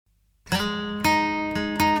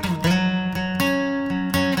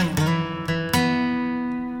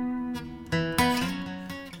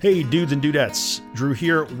Hey, dudes and dudettes. Drew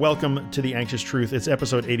here. Welcome to The Anxious Truth. It's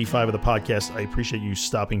episode 85 of the podcast. I appreciate you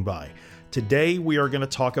stopping by. Today, we are going to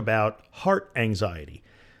talk about heart anxiety.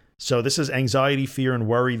 So this is anxiety, fear, and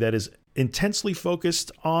worry that is intensely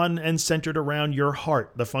focused on and centered around your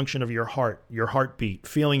heart, the function of your heartbeat,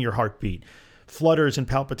 feeling your heartbeat, flutters and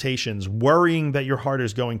palpitations, worrying that your heart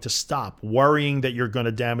is going to stop, worrying that you're going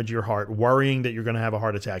to damage your heart, worrying that you're going to have a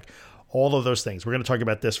heart attack. All of those things. We're going to talk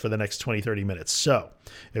about this for the next 20, 30 minutes. So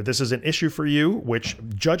if this is an issue for you, which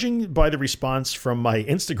judging by the response from my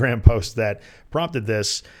Instagram post that prompted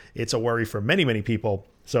this, it's a worry for many, many people.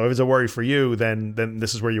 So if it's a worry for you, then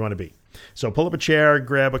this is where you want to be. So pull up a chair,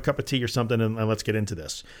 grab a cup of tea or something, and let's get into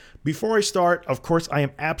this. Before I start, of course, I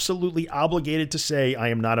am absolutely obligated to say I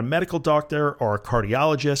am not a medical doctor or a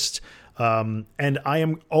cardiologist. And I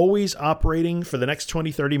am always operating for the next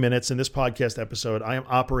 20, 30 minutes in this podcast episode. I am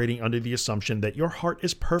operating under the assumption that your heart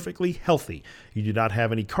is perfectly healthy. You do not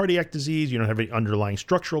have any cardiac disease. You don't have any underlying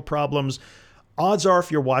structural problems. Odds are,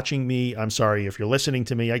 if you're watching me, I'm sorry, if you're listening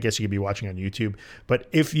to me, I guess you could be watching on YouTube. But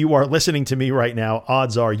if you are listening to me right now,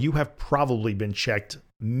 odds are you have probably been checked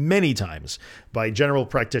many times by general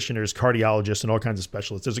practitioners, cardiologists, and all kinds of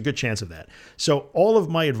specialists. There's a good chance of that. So all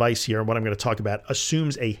of my advice here and what I'm going to talk about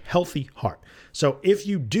assumes a healthy heart. So if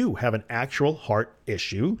you do have an actual heart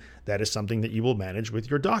issue, that is something that you will manage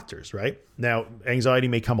with your doctors, right? Now, anxiety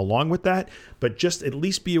may come along with that, but just at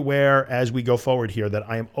least be aware as we go forward here that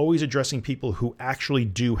I am always addressing people who actually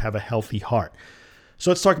do have a healthy heart. So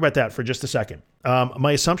let's talk about that for just a second.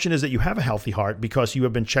 My assumption is that you have a healthy heart because you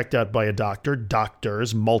have been checked out by a doctor,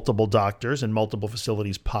 doctors, multiple doctors in multiple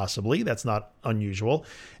facilities possibly. That's not unusual.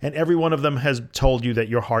 And every one of them has told you that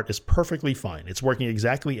your heart is perfectly fine. It's working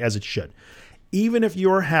exactly as it should. Even if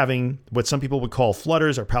you're having what some people would call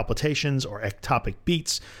flutters or palpitations or ectopic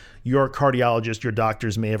beats, your cardiologist, your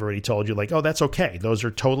doctors may have already told you like, oh, that's okay. Those are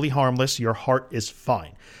totally harmless. Your heart is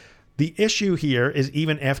fine. The issue here is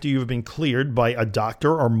even after you've been cleared by a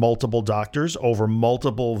doctor or multiple doctors over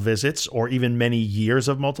multiple visits or even many years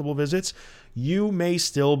of multiple visits, you may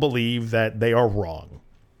still believe that they are wrong.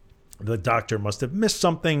 The doctor must have missed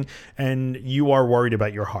something and you are worried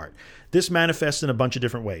about your heart. This manifests in a bunch of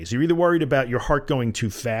different ways. You're either worried about your heart going too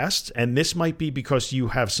fast, and this might be because you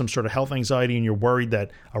have some sort of health anxiety and you're worried that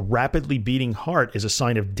a rapidly beating heart is a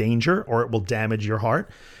sign of danger or it will damage your heart.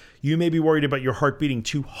 You may be worried about your heart beating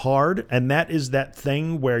too hard, and that is that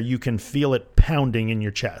thing where you can feel it pounding in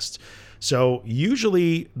your chest. So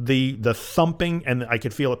usually the thumping and I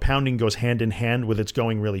could feel it pounding goes hand in hand with it's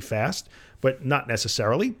going really fast, but not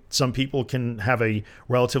necessarily. Some people can have a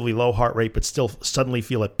relatively low heart rate but still suddenly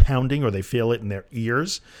feel it pounding or they feel it in their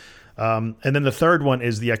ears. And then the third one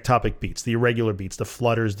is the ectopic beats, the irregular beats, the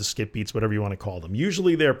flutters, the skip beats, whatever you want to call them.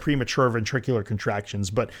 Usually they're premature ventricular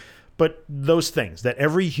contractions, but those things that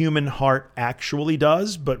every human heart actually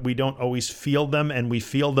does, but we don't always feel them, and we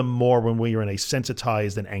feel them more when we are in a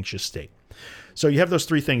sensitized and anxious state. So you have those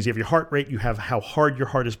three things. You have your heart rate, you have how hard your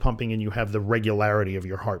heart is pumping, and you have the regularity of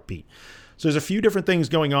your heartbeat. So there's a few different things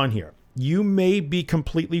going on here. You may be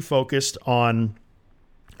completely focused on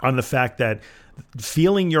the fact that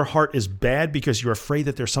feeling your heart is bad because you're afraid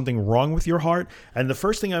that there's something wrong with your heart. And the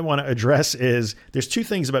first thing I want to address is there's two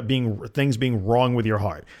things about things being wrong with your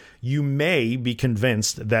heart. You may be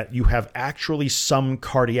convinced that you have actually some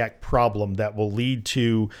cardiac problem that will lead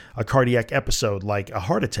to a cardiac episode like a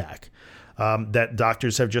heart attack. That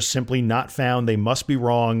doctors have just simply not found. They must be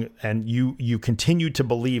wrong. And you continue to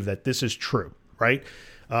believe that this is true, right?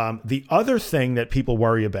 The other thing that people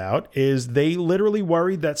worry about is they literally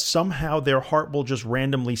worry that somehow their heart will just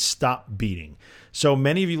randomly stop beating. So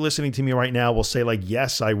many of you listening to me right now will say like,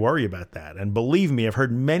 yes, I worry about that. And believe me, I've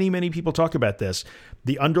heard many, many people talk about this.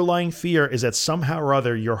 The underlying fear is that somehow or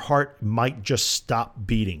other your heart might just stop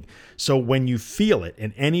beating. So when you feel it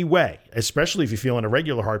in any way, especially if you feel an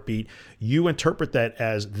irregular heartbeat, you interpret that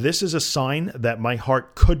as this is a sign that my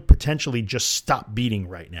heart could potentially just stop beating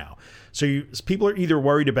right now. So people are either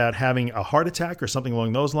worried about having a heart attack or something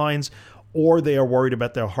along those lines, or they are worried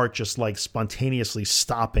about their heart just like spontaneously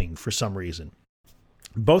stopping for some reason.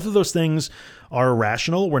 Both of those things are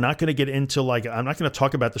irrational. We're not going to get into I'm not going to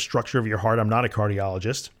talk about the structure of your heart. I'm not a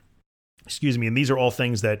cardiologist. Excuse me. And these are all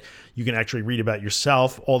things that you can actually read about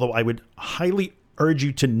yourself, although I would highly urge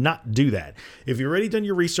you to not do that. If you've already done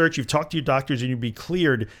your research, you've talked to your doctors and you'd be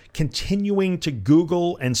cleared, continuing to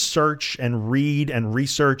Google and search and read and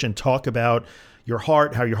research and talk about your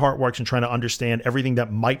heart, how your heart works, and trying to understand everything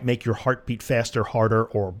that might make your heart beat faster, harder,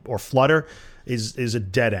 or flutter is a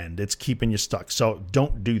dead end. It's keeping you stuck. So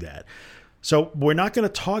don't do that. So I'm not going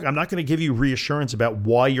to give you reassurance about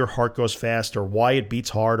why your heart goes fast or why it beats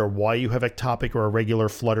hard or why you have ectopic or irregular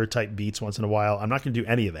flutter type beats once in a while. I'm not going to do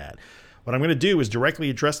any of that. What I'm going to do is directly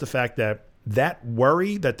address the fact that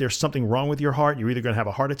worry that there's something wrong with your heart, you're either going to have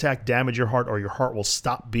a heart attack, damage your heart, or your heart will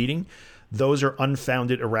stop beating. Those are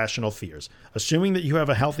unfounded, irrational fears. Assuming that you have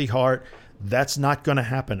a healthy heart, that's not going to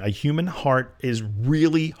happen. A human heart is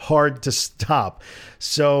really hard to stop.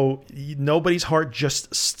 So nobody's heart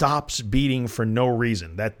just stops beating for no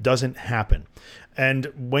reason. That doesn't happen.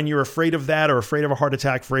 And when you're afraid of that or afraid of a heart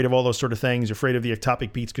attack, afraid of all those sort of things, you're afraid of the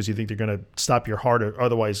ectopic beats because you think they're going to stop your heart or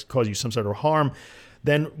otherwise cause you some sort of harm,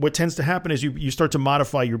 then what tends to happen is you start to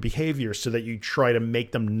modify your behavior so that you try to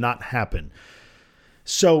make them not happen.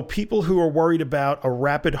 So people who are worried about a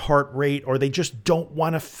rapid heart rate or they just don't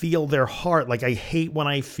want to feel their heart, like I hate when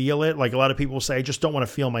I feel it. Like a lot of people say, I just don't want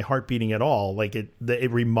to feel my heart beating at all. Like it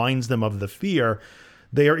reminds them of the fear.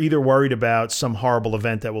 They are either worried about some horrible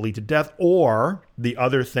event that will lead to death, or the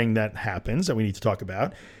other thing that happens that we need to talk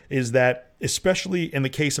about is that, especially in the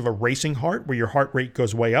case of a racing heart where your heart rate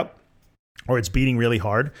goes way up or it's beating really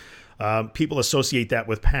hard, people associate that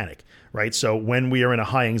with panic, right? So when we are in a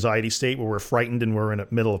high anxiety state where we're frightened and we're in the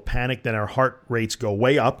middle of panic, then our heart rates go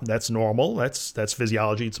way up. That's normal. That's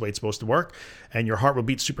physiology. It's the way it's supposed to work. And your heart will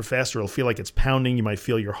beat super fast, or it'll feel like it's pounding. You might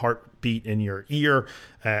feel your heart beat in your ear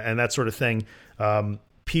and that sort of thing.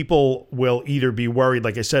 People will either be worried,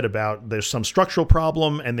 like I said, about there's some structural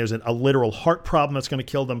problem and there's a literal heart problem that's going to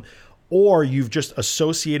kill them, or you've just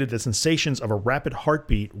associated the sensations of a rapid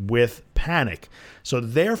heartbeat with panic. So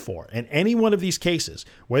therefore, in any one of these cases,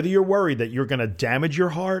 whether you're worried that you're going to damage your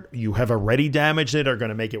heart, you have already damaged it, or going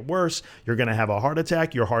to make it worse, you're going to have a heart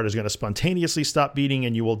attack, your heart is going to spontaneously stop beating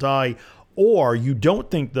and you will die, or you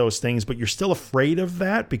don't think those things, but you're still afraid of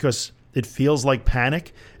that because it feels like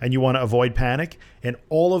panic and you want to avoid panic. In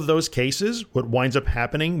all of those cases, what winds up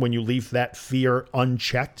happening when you leave that fear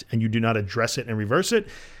unchecked and you do not address it and reverse it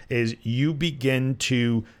is you begin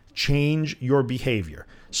to change your behavior.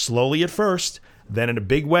 Slowly at first, then in a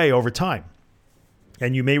big way over time.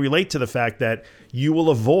 And you may relate to the fact that you will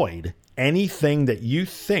avoid anything that you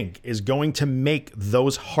think is going to make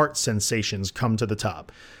those heart sensations come to the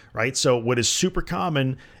top, right? So what is super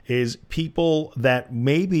common is people that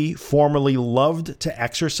maybe formerly loved to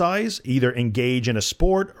exercise, either engage in a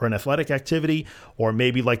sport or an athletic activity, or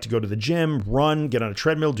maybe like to go to the gym, run, get on a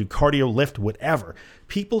treadmill, do cardio, lift, whatever.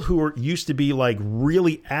 People who are used to be like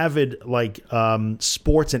really avid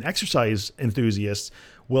sports and exercise enthusiasts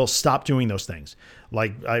will stop doing those things.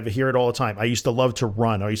 Like I hear it all the time. I used to love to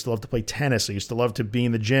run. I used to love to play tennis. I used to love to be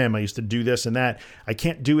in the gym. I used to do this and that. I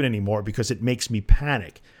can't do it anymore because it makes me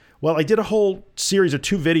panic. Well, I did a whole series of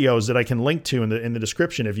 2 videos that I can link to in the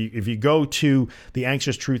description. If you go to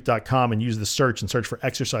theanxioustruth.com and use the search for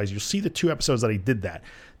exercise, you'll see the 2 episodes that I did that.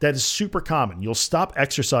 That is super common. You'll stop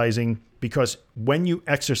exercising because when you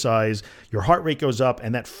exercise, your heart rate goes up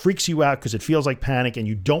and that freaks you out because it feels like panic and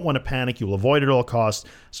you don't want to panic. You will avoid it at all costs.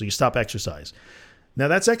 So you stop exercise. Now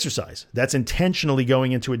that's exercise. That's intentionally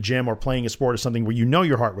going into a gym or playing a sport or something where you know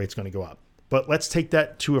your heart rate's going to go up. But let's take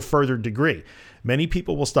that to a further degree. Many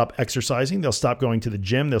people will stop exercising. They'll stop going to the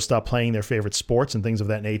gym. They'll stop playing their favorite sports and things of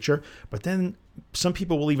that nature. But then some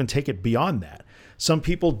people will even take it beyond that. Some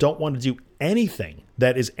people don't want to do anything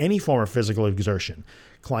that is any form of physical exertion.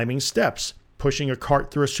 Climbing steps, pushing a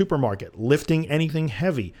cart through a supermarket, lifting anything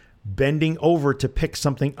heavy, bending over to pick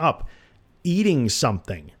something up, eating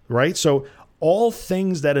something, right? So all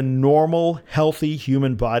things that a normal, healthy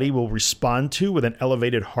human body will respond to with an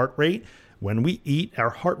elevated heart rate. When we eat, our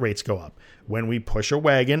heart rates go up. When we push a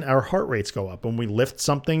wagon, our heart rates go up. When we lift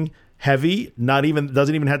something heavy,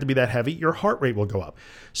 doesn't even have to be that heavy, your heart rate will go up.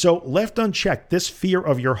 So left unchecked, this fear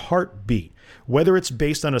of your heartbeat, whether it's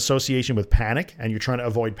based on association with panic and you're trying to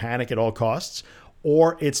avoid panic at all costs,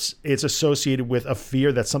 or it's associated with a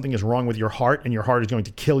fear that something is wrong with your heart and your heart is going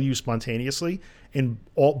to kill you spontaneously. In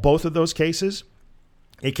both of those cases,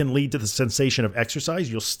 it can lead to the sensation of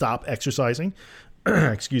exercise. You'll stop exercising.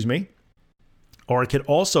 Excuse me. Or it could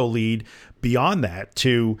also lead beyond that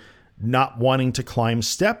to not wanting to climb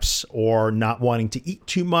steps or not wanting to eat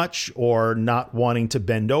too much or not wanting to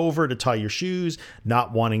bend over to tie your shoes,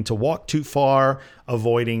 not wanting to walk too far,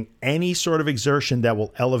 avoiding any sort of exertion that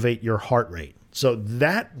will elevate your heart rate. So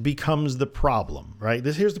that becomes the problem, right?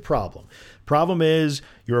 Here's the problem. Problem is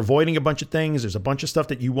you're avoiding a bunch of things. There's a bunch of stuff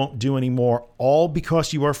that you won't do anymore, all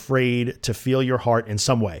because you are afraid to feel your heart in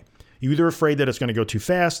some way. You're either afraid that it's going to go too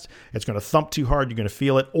fast, it's going to thump too hard, you're going to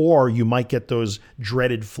feel it, or you might get those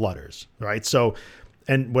dreaded flutters, right? So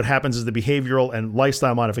And what happens is the behavioral and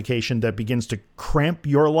lifestyle modification that begins to cramp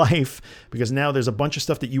your life, because now there's a bunch of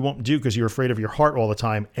stuff that you won't do because you're afraid of your heart all the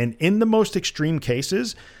time. And in the most extreme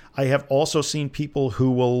cases, I have also seen people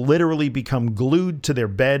who will literally become glued to their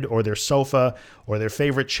bed or their sofa or their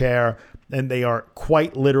favorite chair, and they are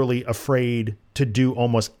quite literally afraid to do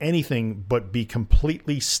almost anything but be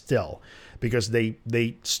completely still, because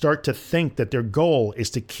they start to think that their goal is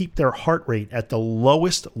to keep their heart rate at the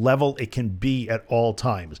lowest level it can be at all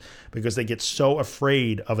times, because they get so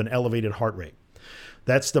afraid of an elevated heart rate.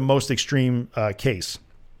 That's the most extreme case.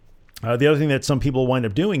 The other thing that some people wind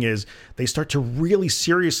up doing is they start to really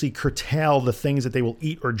seriously curtail the things that they will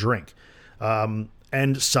eat or drink. And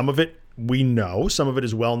some of it we know, some of it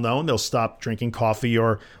is well known. They'll stop drinking coffee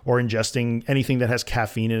or ingesting anything that has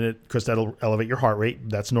caffeine in it because that'll elevate your heart rate.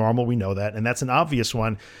 That's normal. We know that. And that's an obvious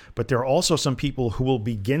one. But there are also some people who will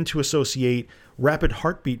begin to associate rapid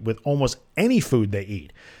heartbeat with almost any food they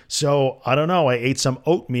eat. So I don't know, I ate some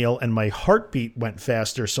oatmeal and my heartbeat went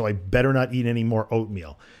faster, so I better not eat any more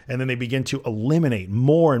oatmeal. And then they begin to eliminate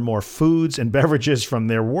more and more foods and beverages from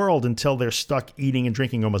their world until they're stuck eating and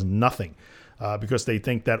drinking almost nothing. Because they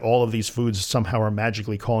think that all of these foods somehow are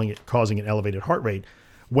magically causing an elevated heart rate,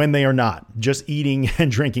 when they are not. Just eating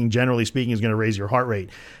and drinking, generally speaking, is going to raise your heart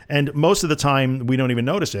rate. And most of the time, we don't even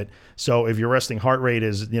notice it. So if your resting heart rate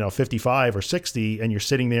is 55 or 60, and you're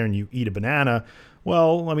sitting there and you eat a banana,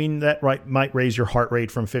 well, I mean, that might raise your heart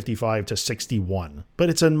rate from 55 to 61.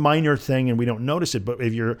 But it's a minor thing, and we don't notice it. But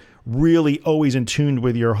if you're really always in tune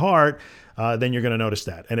with your heart, then you're going to notice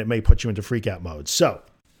that, and it may put you into freak out mode. So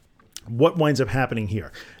what winds up happening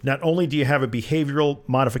here? Not only do you have a behavioral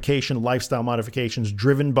modification, lifestyle modifications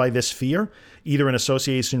driven by this fear, either in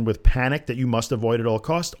association with panic that you must avoid at all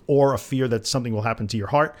costs, or a fear that something will happen to your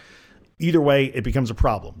heart. Either way, it becomes a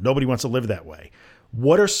problem. Nobody wants to live that way.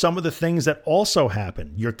 What are some of the things that also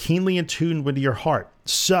happen? You're keenly in tune with your heart.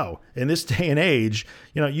 So in this day and age,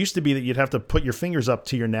 it used to be that you'd have to put your fingers up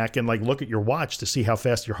to your neck and look at your watch to see how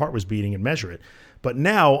fast your heart was beating and measure it. But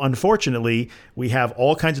now, unfortunately, we have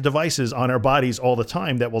all kinds of devices on our bodies all the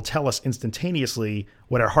time that will tell us instantaneously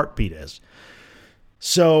what our heartbeat is.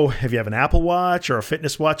 So if you have an Apple Watch or a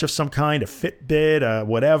fitness watch of some kind, a Fitbit,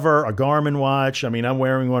 whatever, a Garmin watch. I mean, I'm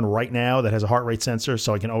wearing one right now that has a heart rate sensor,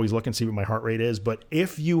 so I can always look and see what my heart rate is. But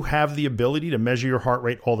if you have the ability to measure your heart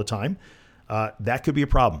rate all the time, that could be a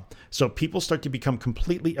problem. So people start to become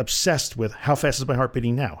completely obsessed with how fast is my heart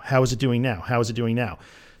beating now? How is it doing now? How is it doing now?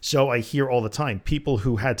 So I hear all the time people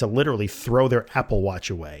who had to literally throw their Apple Watch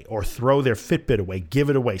away or throw their Fitbit away, give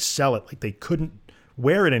it away, sell it, like they couldn't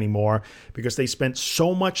wear it anymore because they spent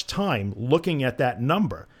so much time looking at that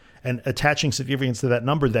number and attaching significance to that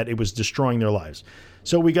number that it was destroying their lives.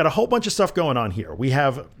 So we got a whole bunch of stuff going on here. We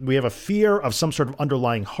have a fear of some sort of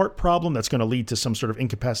underlying heart problem that's going to lead to some sort of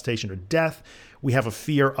incapacitation or death. We have a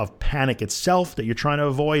fear of panic itself that you're trying to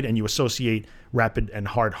avoid, and you associate rapid and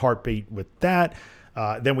hard heartbeat with that.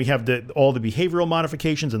 Then we have all the behavioral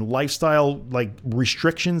modifications and lifestyle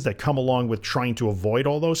restrictions that come along with trying to avoid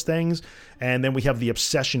all those things. And then we have the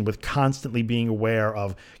obsession with constantly being aware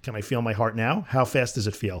of, can I feel my heart now? How fast does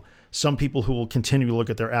it feel? Some people who will continue to look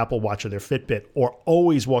at their Apple Watch or their Fitbit, or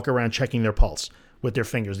always walk around checking their pulse with their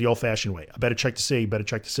fingers, the old-fashioned way. I better check to see, better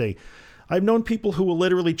check to see. I've known people who will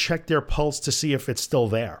literally check their pulse to see if it's still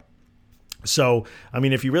there. So, I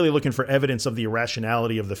mean, if you're really looking for evidence of the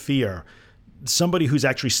irrationality of the fear, somebody who's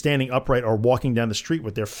actually standing upright or walking down the street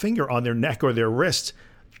with their finger on their neck or their wrist,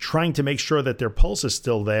 trying to make sure that their pulse is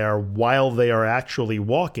still there while they are actually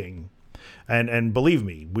walking. And believe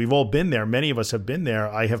me, we've all been there. Many of us have been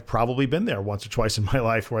there. I have probably been there once or twice in my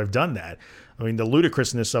life where I've done that. I mean, the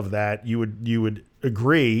ludicrousness of that, you would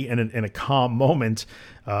agree in a calm moment,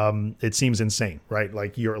 it seems insane, right?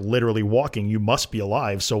 Like you're literally walking. You must be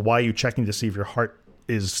alive. So why are you checking to see if your heart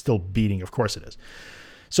is still beating? Of course it is.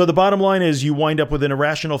 So the bottom line is you wind up with an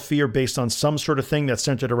irrational fear based on some sort of thing that's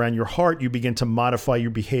centered around your heart. You begin to modify your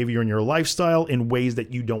behavior and your lifestyle in ways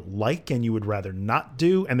that you don't like and you would rather not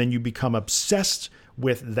do. And then you become obsessed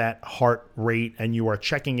with that heart rate and you are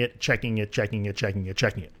checking it.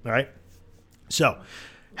 All right. So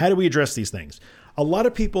how do we address these things? A lot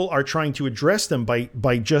of people are trying to address them by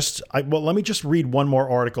let me just read one more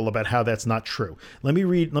article about how that's not true. Let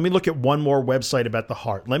me look at one more website about the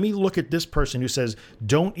heart. Let me look at this person who says,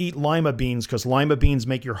 don't eat lima beans because lima beans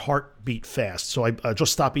make your heart beat fast. So I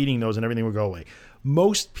just stop eating those and everything will go away.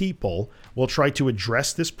 Most people will try to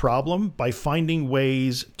address this problem by finding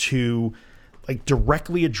ways to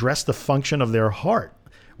directly address the function of their heart,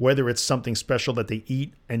 whether it's something special that they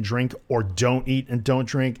eat and drink or don't eat and don't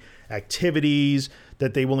drink, activities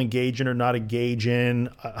that they will engage in or not engage in.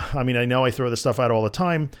 I mean, I know I throw this stuff out all the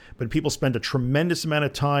time, but people spend a tremendous amount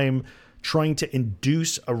of time trying to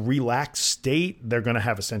induce a relaxed state. They're going to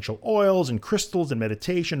have essential oils and crystals and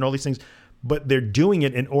meditation and all these things, but they're doing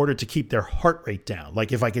it in order to keep their heart rate down.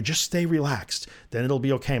 Like, if I could just stay relaxed, then it'll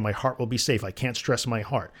be okay. My heart will be safe. I can't stress my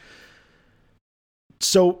heart.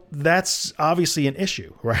 So that's obviously an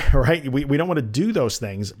issue, right? We don't want to do those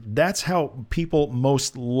things. That's how people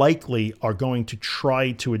most likely are going to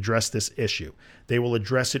try to address this issue. They will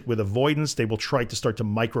address it with avoidance. They will try to start to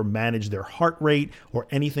micromanage their heart rate or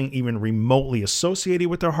anything even remotely associated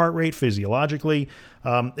with their heart rate physiologically.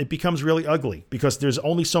 It becomes really ugly because there's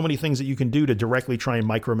only so many things that you can do to directly try and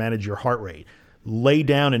micromanage your heart rate. Lay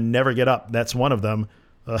down and never get up. That's one of them.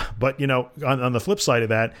 But, on the flip side of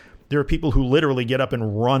that, there are people who literally get up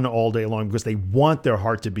and run all day long because they want their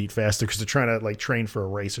heart to beat faster because they're trying to train for a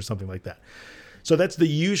race or something like that. So that's the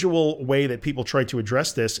usual way that people try to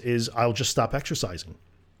address this is I'll just stop exercising.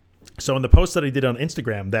 So in the post that I did on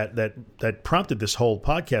Instagram that prompted this whole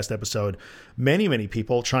podcast episode, many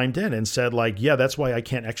people chimed in and said yeah, that's why I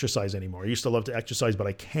can't exercise anymore. I used to love to exercise, but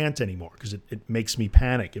I can't anymore because it makes me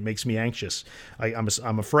panic. It makes me anxious.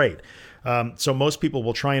 I'm afraid. So most people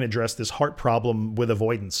will try and address this heart problem with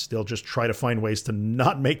avoidance. They'll just try to find ways to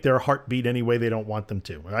not make their heart beat any way they don't want them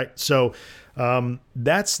to. Right. So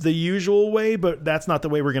that's the usual way, but that's not the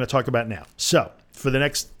way we're going to talk about now. So for the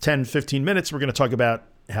next 10, 15 minutes, we're going to talk about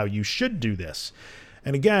how you should do this.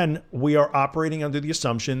 And again, we are operating under the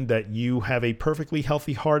assumption that you have a perfectly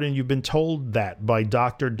healthy heart, and you've been told that by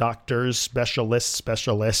doctors,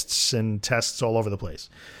 specialists, and tests all over the place.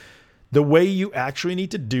 The way you actually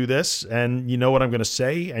need to do this, and you know what I'm going to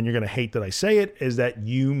say, and you're going to hate that I say it, is that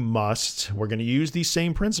we're going to use these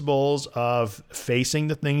same principles of facing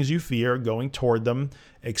the things you fear, going toward them,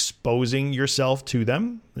 exposing yourself to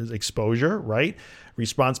them, there's exposure, right?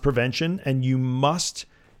 Response prevention, and you must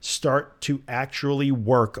start to actually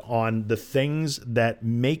work on the things that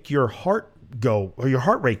make your heart go or your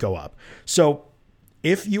heart rate go up. So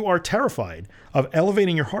if you are terrified of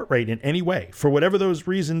elevating your heart rate in any way, for whatever those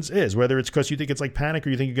reasons is, whether it's because you think it's like panic or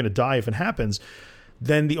you think you're going to die if it happens,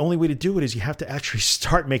 then the only way to do it is you have to actually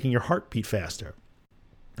start making your heart beat faster.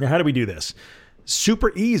 Now, how do we do this?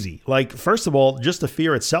 Super easy. First of all, just the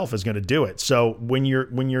fear itself is going to do it. So when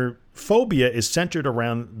your phobia is centered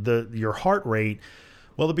around your heart rate,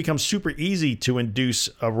 well, it becomes super easy to induce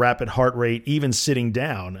a rapid heart rate, even sitting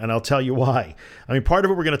down. And I'll tell you why. I mean, part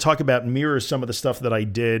of what we're going to talk about mirrors some of the stuff that I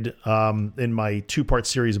did in my 2-part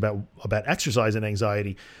series about exercise and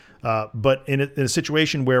anxiety. But in a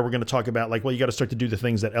situation where we're going to talk about you got to start to do the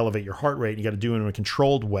things that elevate your heart rate. You got to do it in a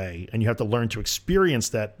controlled way. And you have to learn to experience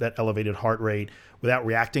that elevated heart rate without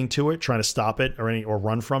reacting to it, trying to stop it or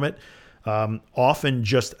run from it. Often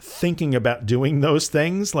just thinking about doing those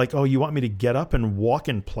things oh, you want me to get up and walk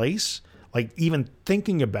in place? Even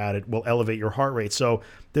thinking about it will elevate your heart rate. So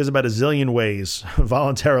there's about a zillion ways,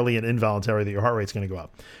 voluntarily and involuntarily, that your heart rate's going to go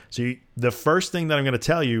up. So the first thing that I'm going to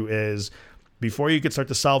tell you is before you could start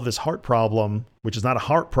to solve this heart problem, which is not a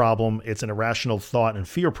heart problem, it's an irrational thought and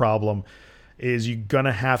fear problem, is you're going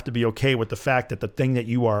to have to be okay with the fact that the thing that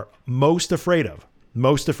you are most afraid of,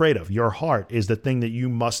 your heart, is the thing that you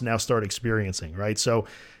must now start experiencing, right? So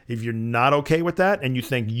if you're not okay with that and you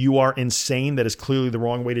think you are insane, that is clearly the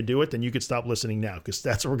wrong way to do it, then you could stop listening now, because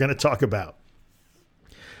that's what we're going to talk about.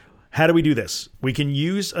 How do we do this? We can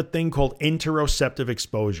use a thing called interoceptive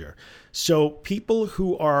exposure. So people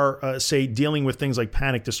who are, say, dealing with things like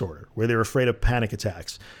panic disorder, where they're afraid of panic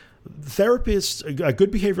attacks, therapists, a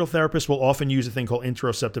good behavioral therapist will often use a thing called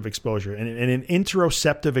interoceptive exposure. And in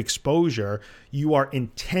interoceptive exposure, you are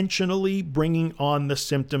intentionally bringing on the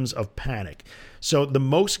symptoms of panic. So the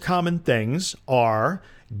most common things are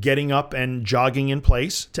getting up and jogging in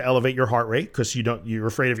place to elevate your heart rate because you're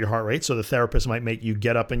afraid of your heart rate. So the therapist might make you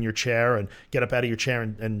get up in your chair and get up out of your chair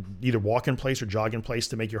and either walk in place or jog in place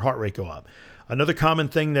to make your heart rate go up. Another common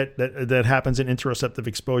thing that happens in interoceptive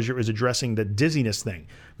exposure is addressing the dizziness thing.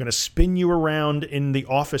 I'm going to spin you around in the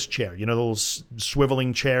office chair. You know those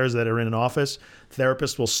swiveling chairs that are in an office?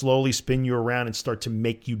 Therapists will slowly spin you around and start to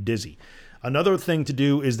make you dizzy. Another thing to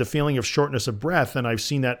do is the feeling of shortness of breath, and I've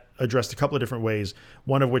seen that addressed a couple of different ways.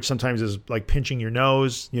 One of which sometimes is like pinching your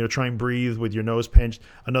nose, try and breathe with your nose pinched.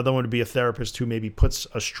 Another one would be a therapist who maybe puts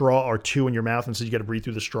a straw or two in your mouth and says you got to breathe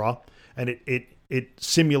through the straw, and it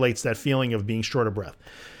simulates that feeling of being short of breath.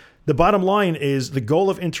 The bottom line is the goal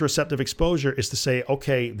of interoceptive exposure is to say,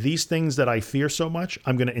 okay, these things that I fear so much,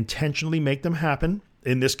 I'm going to intentionally make them happen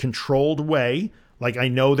in this controlled way. Like I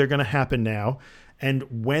know they're going to happen now. And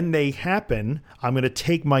when they happen, I'm going to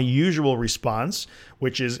take my usual response,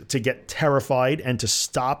 which is to get terrified and to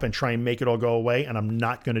stop and try and make it all go away. And I'm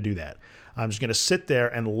not going to do that. I'm just going to sit there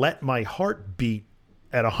and let my heart beat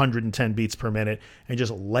at 110 beats per minute and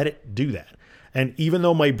just let it do that. And even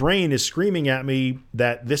though my brain is screaming at me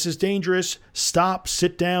that this is dangerous, stop,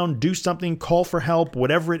 sit down, do something, call for help,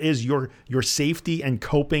 whatever it is your safety and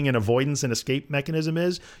coping and avoidance and escape mechanism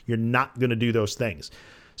is, you're not going to do those things.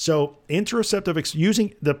 So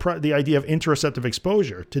using the idea of interoceptive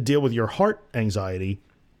exposure to deal with your heart anxiety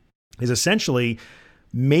is essentially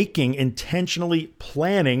intentionally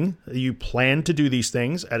planning. You plan to do these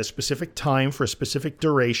things at a specific time for a specific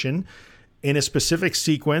duration in a specific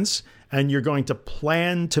sequence, and you're going to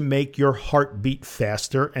plan to make your heart beat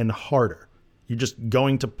faster and harder. You're just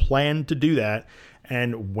going to plan to do that.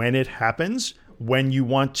 And when it happens, when you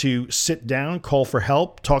want to sit down, call for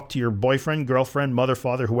help, talk to your boyfriend, girlfriend, mother,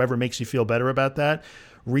 father, whoever makes you feel better about that,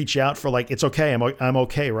 reach out for like, it's okay, I'm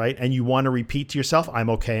okay, right? And you want to repeat to yourself, I'm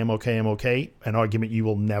okay, an argument you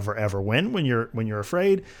will never, ever win when you're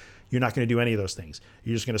afraid. You're not going to do any of those things.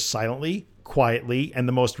 You're just going to silently, quietly, and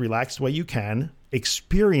the most relaxed way you can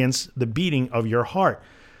experience the beating of your heart.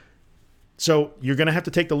 So you're going to have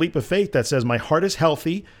to take the leap of faith that says, my heart is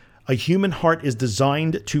healthy. A human heart is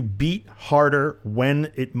designed to beat harder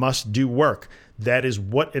when it must do work. That is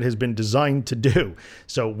what it has been designed to do.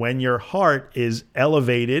 So when your heart is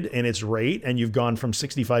elevated in its rate and you've gone from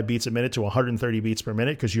 65 beats a minute to 130 beats per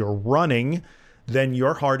minute because you're running, then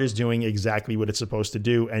your heart is doing exactly what it's supposed to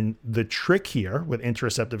do. And the trick here with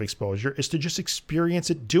interoceptive exposure is to just experience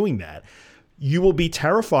it doing that. You will be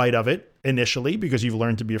terrified of it initially because you've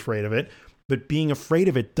learned to be afraid of it, but being afraid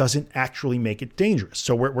of it doesn't actually make it dangerous.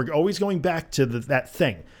 So we're always going back to that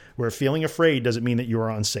thing where feeling afraid doesn't mean that you are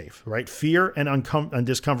unsafe, right? Fear and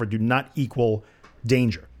discomfort do not equal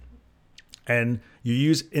danger. And you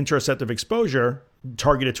use interoceptive exposure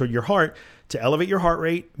targeted toward your heart to elevate your heart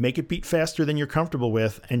rate, make it beat faster than you're comfortable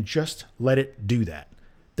with, and just let it do that.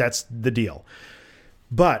 That's the deal.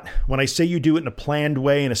 But when I say you do it in a planned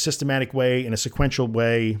way, in a systematic way, in a sequential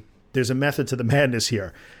way, there's a method to the madness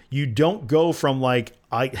here. You don't go from like,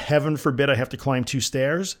 heaven forbid I have to climb 2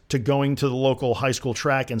 stairs, to going to the local high school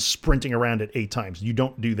track and sprinting around it 8 times. You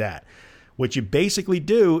don't do that. What you basically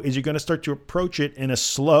do is you're going to start to approach it in a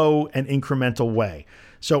slow and incremental way.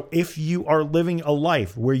 So if you are living a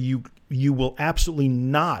life where you will absolutely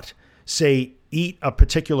not, say, eat a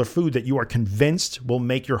particular food that you are convinced will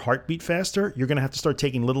make your heart beat faster, you're going to have to start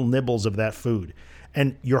taking little nibbles of that food.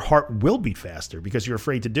 And your heart will beat faster because you're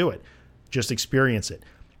afraid to do it. Just experience it.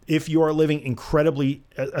 If you are living incredibly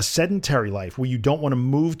a sedentary life where you don't want to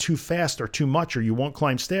move too fast or too much, or you won't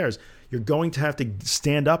climb stairs, you're going to have to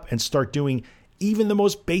stand up and start doing even the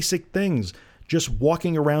most basic things. Just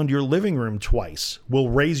walking around your living room twice will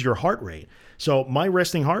raise your heart rate. So my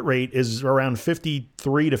resting heart rate is around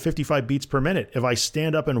 53 to 55 beats per minute. If I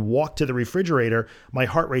stand up and walk to the refrigerator, my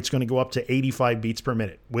heart rate's going to go up to 85 beats per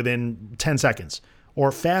minute within 10 seconds.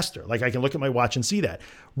 Or faster. Like I can look at my watch and see that.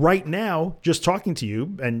 Right now, just talking to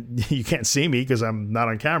you, and you can't see me because I'm not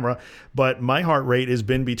on camera, but my heart rate has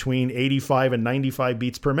been between 85 and 95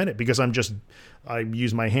 beats per minute because I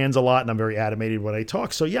use my hands a lot and I'm very animated when I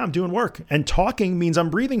talk. So yeah, I'm doing work. And talking means I'm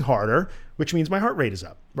breathing harder, which means my heart rate is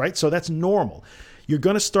up, right? So that's normal. You're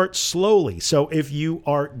going to start slowly. So if you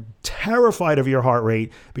are terrified of your heart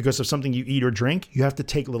rate because of something you eat or drink, you have to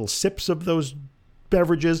take little sips of those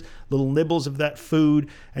beverages, little nibbles of that food,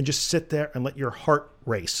 and just sit there and let your heart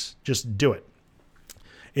race. Just do it.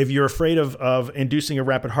 If you're afraid of inducing a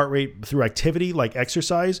rapid heart rate through activity like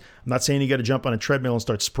exercise, I'm not saying you got to jump on a treadmill and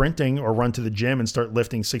start sprinting or run to the gym and start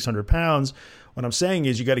lifting 600 pounds. What I'm saying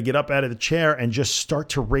is you got to get up out of the chair and just start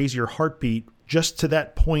to raise your heartbeat just to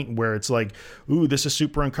that point where it's like, ooh, this is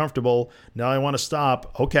super uncomfortable. Now I want to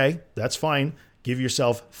stop. Okay, that's fine. Give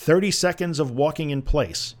yourself 30 seconds of walking in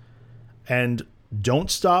place. And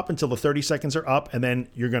don't stop until the 30 seconds are up, and then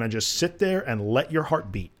you're going to just sit there and let your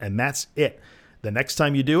heart beat, and that's it. The next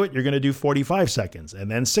time you do it, you're going to do 45 seconds,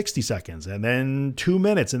 and then 60 seconds, and then 2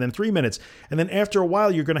 minutes, and then 3 minutes. And then after a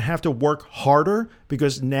while, you're going to have to work harder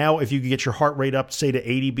because now if you get your heart rate up, say, to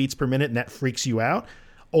 80 beats per minute, and that freaks you out,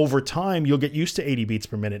 over time, you'll get used to 80 beats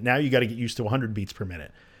per minute. Now you got to get used to 100 beats per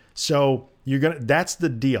minute. So that's the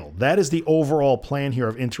deal. That is the overall plan here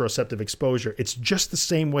of interoceptive exposure. It's just the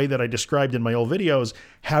same way that I described in my old videos.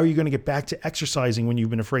 How are you going to get back to exercising when you've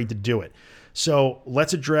been afraid to do it? So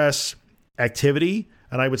let's address activity.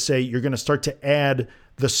 And I would say you're going to start to add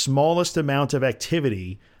the smallest amount of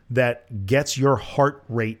activity that gets your heart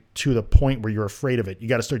rate to the point where you're afraid of it. You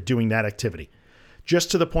got to start doing that activity.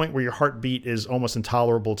 just to the point where your heartbeat is almost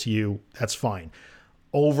intolerable to you, that's fine.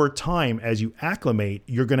 Over time, as you acclimate,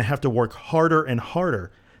 you're going to have to work harder and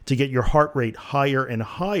harder to get your heart rate higher and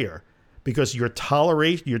higher, because your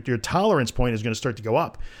tolerance point is going to start to go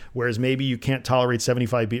up. Whereas maybe you can't tolerate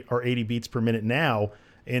 75 or 80 beats per minute now.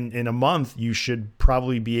 In a month, you should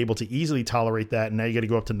probably be able to easily tolerate that. And now you got to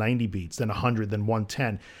go up to 90 beats, then 100, then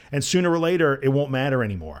 110. And sooner or later, it won't matter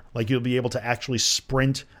anymore. Like, you'll be able to actually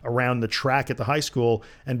sprint around the track at the high school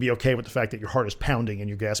and be okay with the fact that your heart is pounding and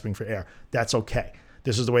you're gasping for air. That's okay.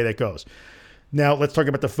 This is the way that goes. Now, let's talk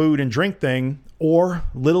about the food and drink thing, or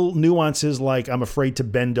little nuances like I'm afraid to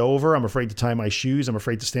bend over, I'm afraid to tie my shoes, I'm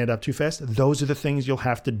afraid to stand up too fast. Those are the things you'll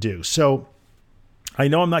have to do. So I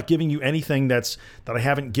know I'm not giving you anything that I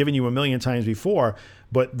haven't given you a million times before,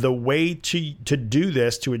 but the way to do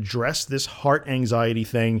this, to address this heart anxiety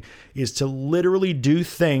thing, is to literally do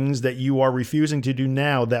things that you are refusing to do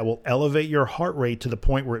now that will elevate your heart rate to the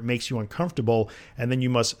point where it makes you uncomfortable. And then you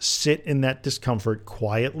must sit in that discomfort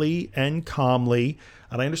quietly and calmly.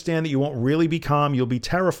 And I understand that you won't really be calm. You'll be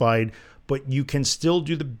terrified, but you can still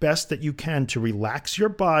do the best that you can to relax your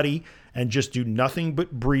body and just do nothing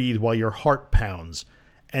but breathe while your heart pounds.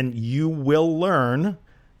 And you will learn,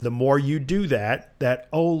 the more you do that,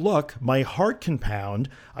 oh, look, my heart can pound.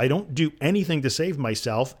 I don't do anything to save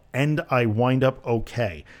myself, and I wind up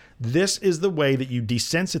okay. This is the way that you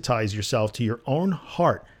desensitize yourself to your own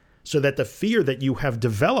heart, so that the fear that you have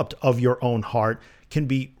developed of your own heart can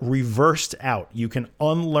be reversed out. You can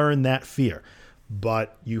unlearn that fear,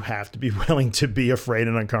 but you have to be willing to be afraid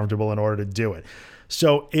and uncomfortable in order to do it.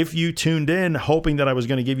 So if you tuned in hoping that I was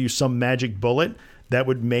going to give you some magic bullet that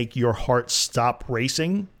would make your heart stop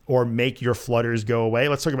racing or make your flutters go away.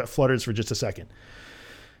 Let's talk about flutters for just a second.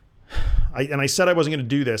 I said I wasn't going to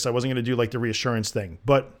do this. I wasn't going to do like the reassurance thing,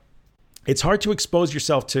 but it's hard to expose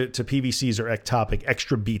yourself to PVCs or ectopic,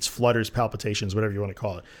 extra beats, flutters, palpitations, whatever you want to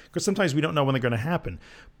call it, because sometimes we don't know when they're going to happen.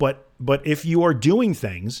 But if you are doing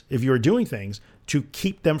things to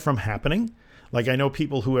keep them from happening, like I know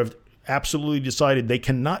people who have absolutely decided they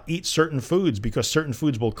cannot eat certain foods because certain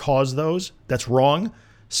foods will cause those. That's wrong.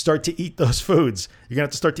 Start to eat those foods. You're going to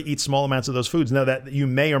have to start to eat small amounts of those foods. Now that you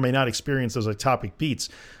may or may not experience those ectopic beats,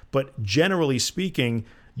 but generally speaking,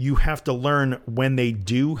 you have to learn when they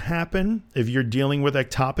do happen. If you're dealing with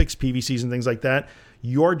ectopics, PVCs and things like that,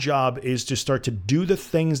 your job is to start to do the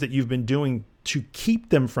things that you've been doing to keep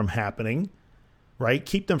them from happening. Right?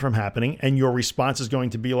 Keep them from happening. And your response is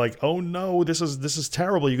going to be like, oh no, this is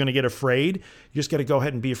terrible. You're going to get afraid. You just got to go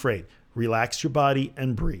ahead and be afraid. Relax your body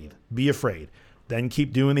and breathe. Be afraid. Then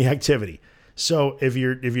keep doing the activity. So if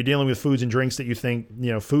you're dealing with foods and drinks that you think,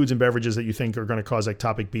 foods and beverages that you think are going to cause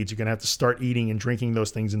ectopic beats, you're going to have to start eating and drinking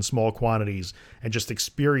those things in small quantities and just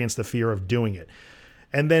experience the fear of doing it.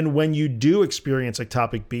 And then when you do experience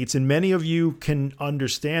ectopic beats, and many of you can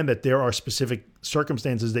understand that there are specific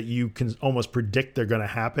circumstances that you can almost predict they're going to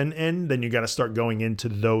happen, and then you got to start going into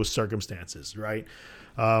those circumstances, right?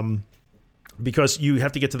 Because you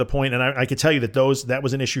have to get to the point, and I can tell you that that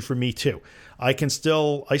was an issue for me too. I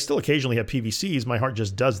still occasionally have PVCs. My heart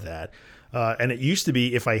just does that. And it used to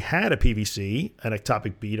be if I had a PVC, an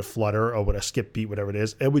ectopic beat, a flutter, or a skip beat, whatever it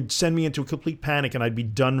is, it would send me into a complete panic and I'd be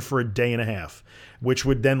done for a day and a half, which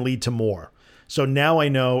would then lead to more. So now I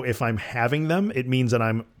know if I'm having them, it means that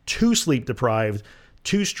I'm too sleep deprived,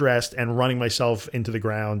 too stressed, and running myself into the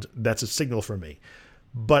ground. That's a signal for me.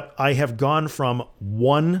 But I have gone from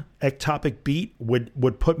one ectopic beat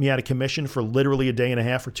would put me out of commission for literally a day and a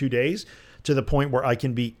half or 2 days, to the point where I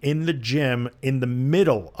can be in the gym in the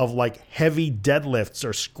middle of like heavy deadlifts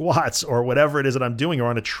or squats or whatever it is that I'm doing, or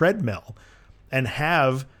on a treadmill, and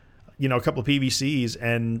have, a couple of PVCs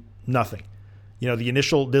and nothing.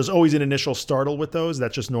 There's always an initial startle with those.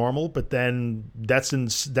 That's just normal. But then that's in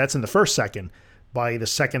the first second. By the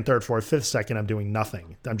second, third, fourth, fifth second, I'm doing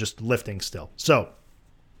nothing. I'm just lifting still. So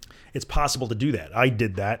it's possible to do that. I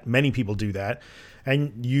did that. Many people do that.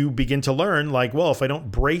 And you begin to learn, like, well, if I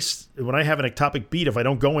don't brace, when I have an ectopic beat, if I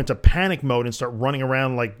don't go into panic mode and start running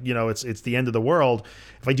around like, it's the end of the world,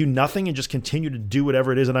 if I do nothing and just continue to do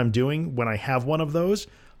whatever it is that I'm doing when I have one of those,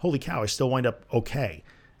 holy cow, I still wind up okay.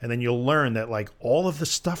 And then you'll learn that like all of the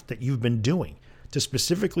stuff that you've been doing to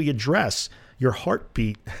specifically address your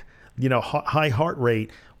heartbeat, high heart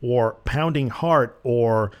rate or pounding heart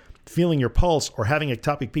or feeling your pulse or having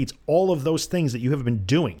ectopic beats, all of those things that you have been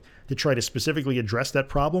doing to try to specifically address that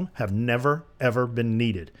problem have never, ever been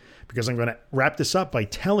needed. Because I'm going to wrap this up by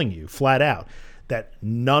telling you flat out that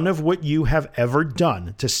none of what you have ever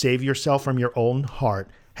done to save yourself from your own heart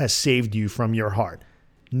has saved you from your heart.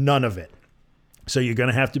 None of it. So you're going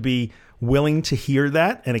to have to be willing to hear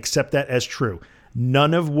that and accept that as true.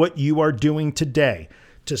 None of what you are doing today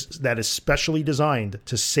that is specially designed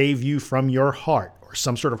to save you from your heart or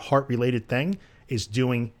some sort of heart-related thing is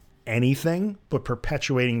doing anything but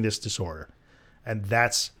perpetuating this disorder. And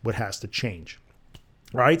that's what has to change.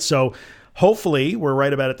 All right, so hopefully we're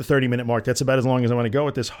right about at the 30-minute mark. That's about as long as I want to go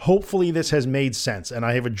with this. Hopefully this has made sense, and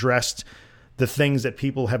I have addressed the things that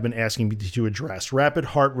people have been asking me to address. Rapid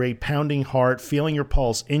heart rate, pounding heart, feeling your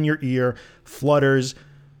pulse in your ear, flutters,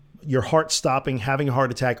 your heart stopping, having a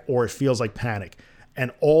heart attack, or it feels like panic.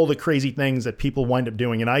 And all the crazy things that people wind up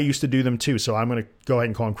doing. And I used to do them too, so I'm going to go ahead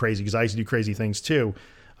and call them crazy because I used to do crazy things too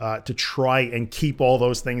to try and keep all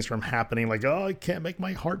those things from happening. Like, oh, I can't make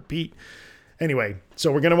my heart beat. Anyway,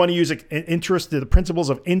 so we're going to want to use the principles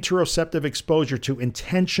of interoceptive exposure to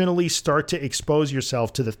intentionally start to expose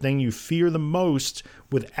yourself to the thing you fear the most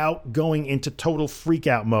without going into total freak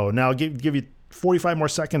out mode. Now, I'll give you 45 more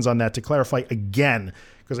seconds on that to clarify again,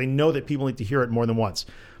 because I know that people need to hear it more than once.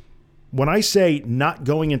 When I say not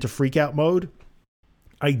going into freak out mode,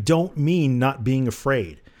 I don't mean not being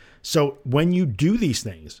afraid. So when you do these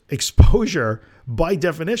things, exposure by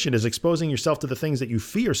definition is exposing yourself to the things that you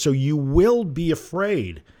fear. So you will be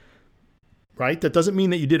afraid, right? That doesn't mean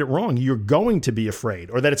that you did it wrong. You're going to be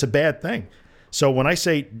afraid or that it's a bad thing. So when I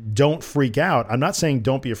say don't freak out, I'm not saying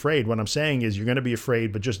don't be afraid. What I'm saying is you're going to be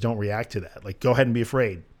afraid, but just don't react to that. Like, go ahead and be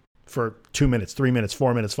afraid for 2 minutes, 3 minutes,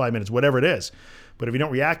 4 minutes, 5 minutes, whatever it is. But if you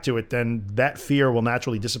don't react to it, then that fear will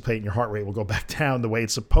naturally dissipate and your heart rate will go back down the way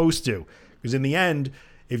it's supposed to. Because in the end,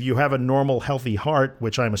 if you have a normal, healthy heart,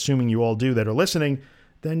 which I'm assuming you all do that are listening,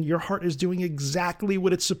 then your heart is doing exactly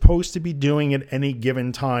what it's supposed to be doing at any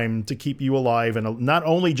given time to keep you alive. And not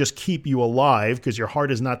only just keep you alive, because your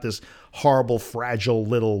heart is not this horrible, fragile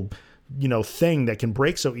little, thing that can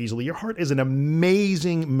break so easily. Your heart is an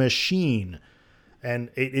amazing machine.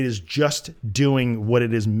 And it is just doing what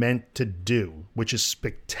it is meant to do, which is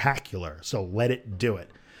spectacular. So let it do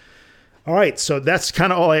it. All right, so that's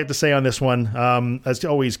kind of all I have to say on this one. As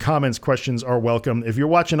always, comments, questions are welcome. If you're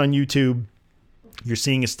watching on YouTube, you're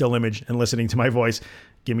seeing a still image and listening to my voice,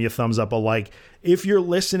 give me a thumbs up, a like. If you're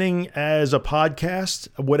listening as a podcast,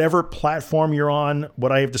 whatever platform you're on,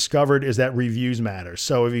 what I have discovered is that reviews matter.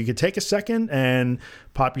 So if you could take a second and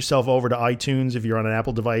pop yourself over to iTunes if you're on an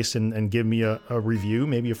Apple device and give me a review,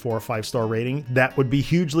 maybe a 4 or 5 star rating, that would be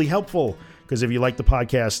hugely helpful. Because if you like the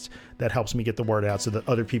podcast, that helps me get the word out so that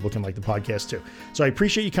other people can like the podcast too. So I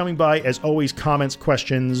appreciate you coming by. As always, comments,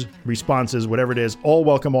 questions, responses, whatever it is, all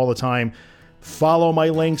welcome all the time. Follow my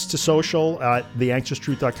links to social at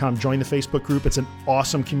theanxioustruth.com. Join the Facebook group. It's an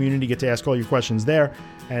awesome community. Get to ask all your questions there.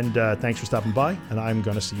 And thanks for stopping by. And I'm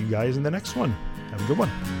going to see you guys in the next one. Have a good one.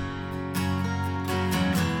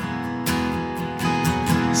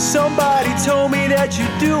 Somebody told me that you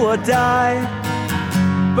do or die,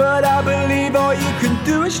 but I believe all you can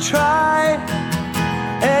do is try.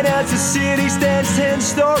 And as the city stands 10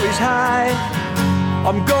 stories high,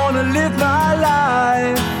 I'm gonna live my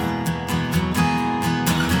life.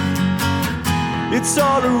 It's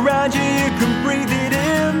all around you, you can breathe it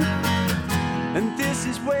in, and this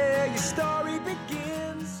is where your story